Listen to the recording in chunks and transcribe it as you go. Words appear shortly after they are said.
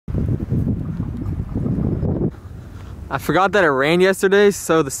I forgot that it rained yesterday,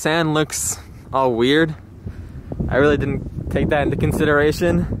 so the sand looks all weird. I really didn't take that into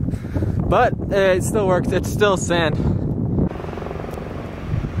consideration, but it still works. It's still sand.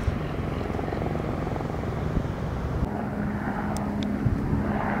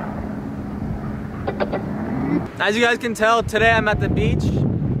 As you guys can tell, today I'm at the beach.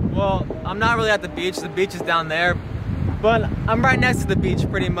 Well, I'm not really at the beach is down there, but I'm right next to the beach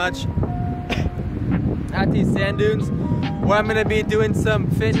pretty much at these sand dunes, where I'm gonna be doing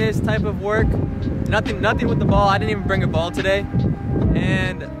some fitness type of work. Nothing with the ball. I didn't even bring a ball today.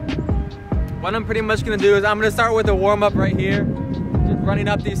 And what I'm pretty much gonna do is I'm gonna start with a warm-up right here, just running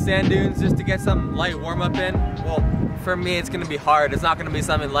up these sand dunes just to get some light warm-up in. Well, for me it's gonna be hard. It's not gonna be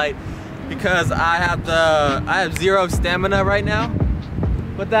something light because I have zero stamina right now.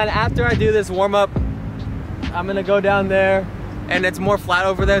 But then after I do this warm-up, I'm gonna go down there, and it's more flat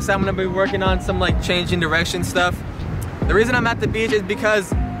over there, so I'm gonna be working on some like changing direction stuff. The reason I'm at the beach is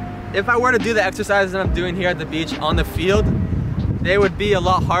because if I were to do the exercises that I'm doing here at the beach on the field, they would be a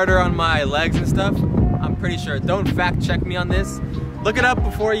lot harder on my legs and stuff. I'm pretty sure. Don't fact check me on this. Look it up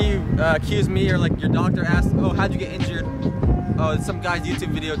before you accuse me, or like your doctor asks, oh, how'd you get injured? Oh, some guy's YouTube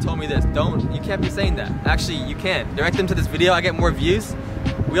video told me this. You can't be saying that. Actually, you can. Direct them to this video, I get more views.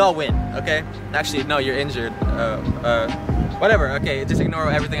 We all win, okay? Actually, no, you're injured. Whatever, okay, just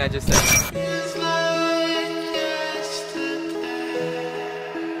ignore everything I just said.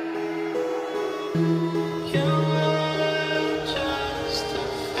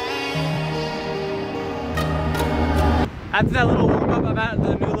 After that little warm-up, I'm at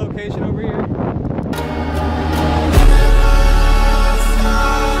the new location over here.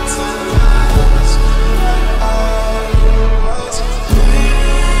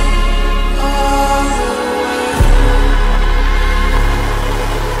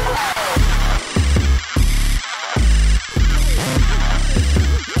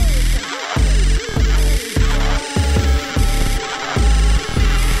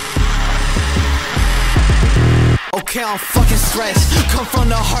 Okay, I'm fucking stressed. Come from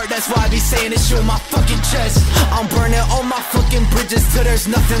the heart, that's why I be saying this shit with my fucking chest. I'm burning all my fucking bridges till there's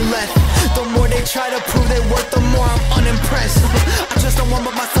nothing left. The more they try to prove they worth, the more I'm unimpressed. I just don't want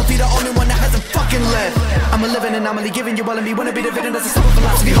but myself, be the only one that hasn't fucking left. I'm a living anomaly, giving you all of me. Wanna be the villain, that's a simple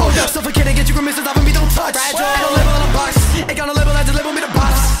philosophy. Hold up, suffocating, get you reminiscence of me, don't touch. Ain't no label on a box, ain't got no label that deliver me the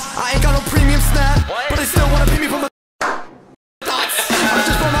box. I ain't got no premium snap, but they still wanna pay me for my thoughts. I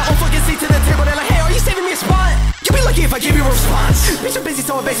just brought my own fucking seat to the table, they're like, hey, are you saving me a spot? You be lucky if I give you a response. Bitch, I'm busy,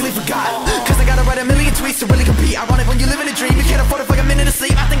 so I basically forgot. Cause I gotta write a million tweets to really compete. Ironic when you live in a dream, you can't afford it for like a minute of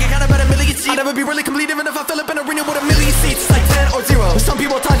sleep. I think I gotta write a million sheets. I'll never be really complete even if I fill up in a arena with a million seats. It's like 10 or 0. Some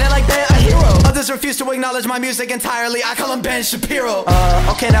people talk that like they're a hero. Others refuse to acknowledge my music entirely. I call them Ben Shapiro.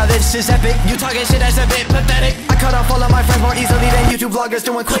 Okay, now this is epic. You talking shit that's a bit pathetic. I cut off all of my friends more easily than YouTube vloggers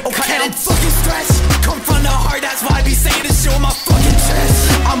doing quick okay, I'm fucking stressed. Come from the heart, that's why I be saying this shit with my fucking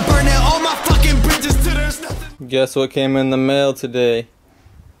chest. I'm burning all my fucking bridges till there's nothing. Guess what came in the mail today?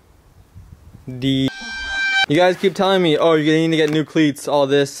 You guys keep telling me, oh, you're gonna need to get new cleats, all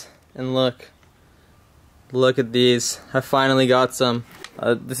this, and look at these. I finally got some.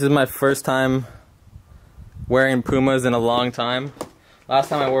 This is my first time wearing Pumas in a long time. Last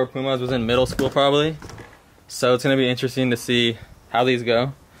time I wore Pumas was in middle school probably, so it's gonna be interesting to see how these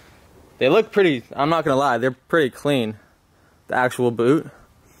go. They look pretty, I'm not gonna lie, they're pretty clean, the actual boot,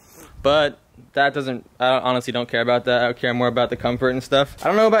 but that doesn't, I honestly don't care about that. I care more about the comfort and stuff. I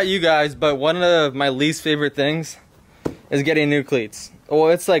don't know about you guys, but one of my least favorite things is getting new cleats.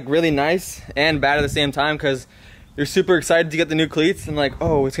 Well, it's like really nice and bad at the same time because you're super excited to get the new cleats and like,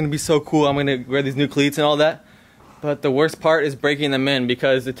 oh, it's gonna be so cool, I'm gonna wear these new cleats and all that. But the worst part is breaking them in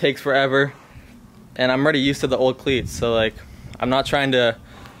because it takes forever and I'm already used to the old cleats. So like, I'm not trying to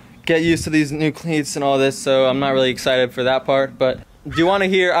get used to these new cleats and all this, so I'm not really excited for that part. But do you want to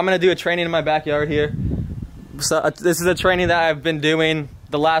hear, I'm going to do a training in my backyard here. So this is a training that I've been doing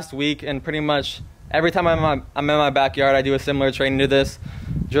the last week, and pretty much every time I'm in my backyard I do a similar training to this.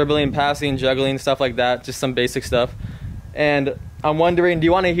 Dribbling, passing, juggling, stuff like that, just some basic stuff. And I'm wondering, do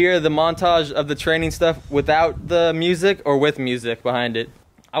you want to hear the montage of the training stuff without the music or with music behind it?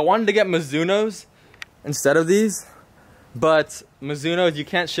 I wanted to get Mizunos instead of these, but Mizunos, you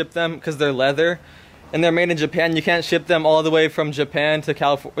can't ship them because they're leather. And they're made in Japan. You can't ship them all the way from Japan to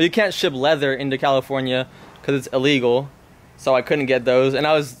California. Well, you can't ship leather into California because it's illegal. So I couldn't get those. And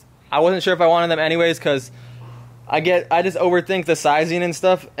I wasn't sure if I wanted them anyways because I just overthink the sizing and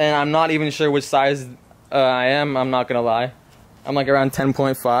stuff. And I'm not even sure which size I am. I'm not gonna lie. I'm like around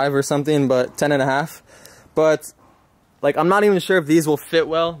 10.5 or something, but 10.5. But like, I'm not even sure if these will fit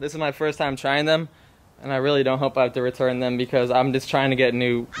well. This is my first time trying them. and I really don't hope I have to return them because I'm just trying to get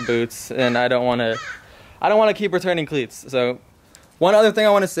new boots, and I don't want to keep returning cleats. So one other thing I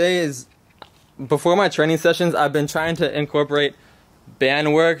want to say is, before my training sessions, I've been trying to incorporate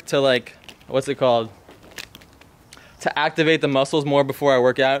band work to, like, what's it called? To activate the muscles more before I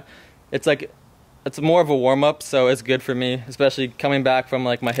work out. It's like, it's more of a warm-up, so it's good for me, especially coming back from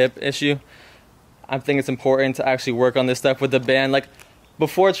like my hip issue. I think it's important to actually work on this stuff with the band. Like,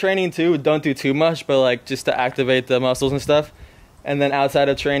 before training too, don't do too much, but like just to activate the muscles and stuff. And then outside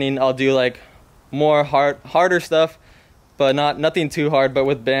of training, I'll do like more harder stuff, but nothing too hard, but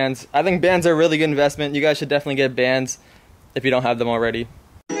with bands. I think bands are a really good investment. You guys should definitely get bands if you don't have them already.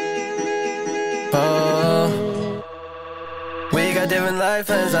 We got different life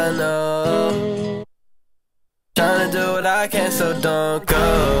plans, I know. Trying to do what I can, so don't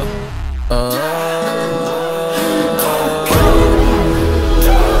go.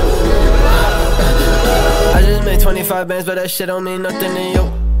 I just made 25 bands, but that shit don't mean nothing to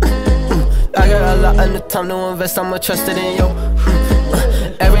you. I got a lot of new time to invest, I'm more trusted in you.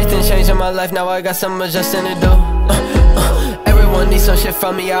 Everything changed in my life, now I got some adjusting to do. Everyone needs some shit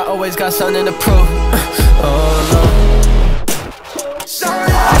from me, I always got something to prove.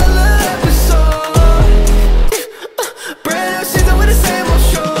 Sorry, brand new season with the same old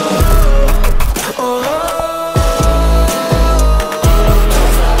show.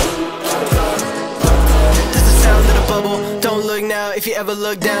 This the sound of the bubble. Don't look now, if you ever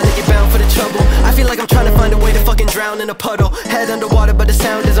look down, then you're bound for the trouble. I feel like I'm trying to find a way to fucking drown in a puddle. Head underwater, but the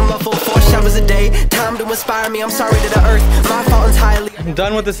sound isn't muffled. 4 showers a day, time to inspire me. I'm sorry to the earth, my fault entirely. I'm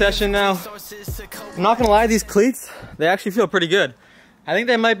done with the session now. I'm not gonna lie, these cleats, they actually feel pretty good. I think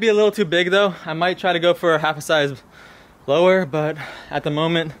they might be a little too big though. I might try to go for half a size lower, but at the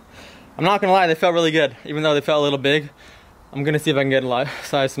moment, I'm not gonna lie, they felt really good. Even though they felt a little big, I'm gonna see if I can get a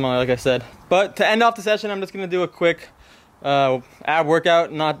size smaller, like I said. But to end off the session, I'm just gonna do a quick ab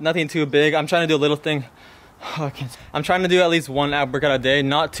workout, nothing too big. I'm trying to do a little thing. I'm trying to do at least 1 ab workout a day,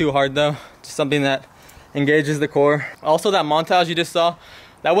 not too hard though, just something that engages the core. Also, that montage you just saw,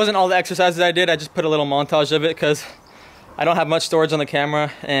 that wasn't all the exercises I did. I just put a little montage of it because I don't have much storage on the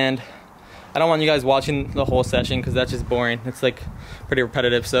camera, and I don't want you guys watching the whole session because that's just boring. It's like pretty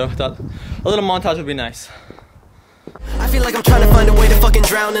repetitive, so I thought a little montage would be nice. I feel like I'm trying to find a way to fucking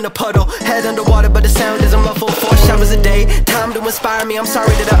drown in a puddle. Head underwater, but the sound isn't muffled. 4 showers a day, time to inspire me. I'm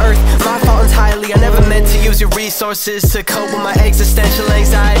sorry to the earth, my fault entirely. I never meant to use your resources to cope with my existential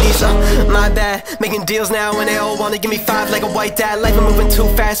anxieties. My bad, making deals now and they all wanna give me 5 like a white dad. Life is moving too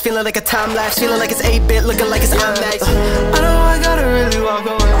fast, feeling like a time lapse. Feeling like it's 8-bit, looking like it's IMAX. I know I gotta really walk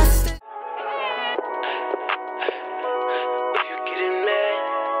away.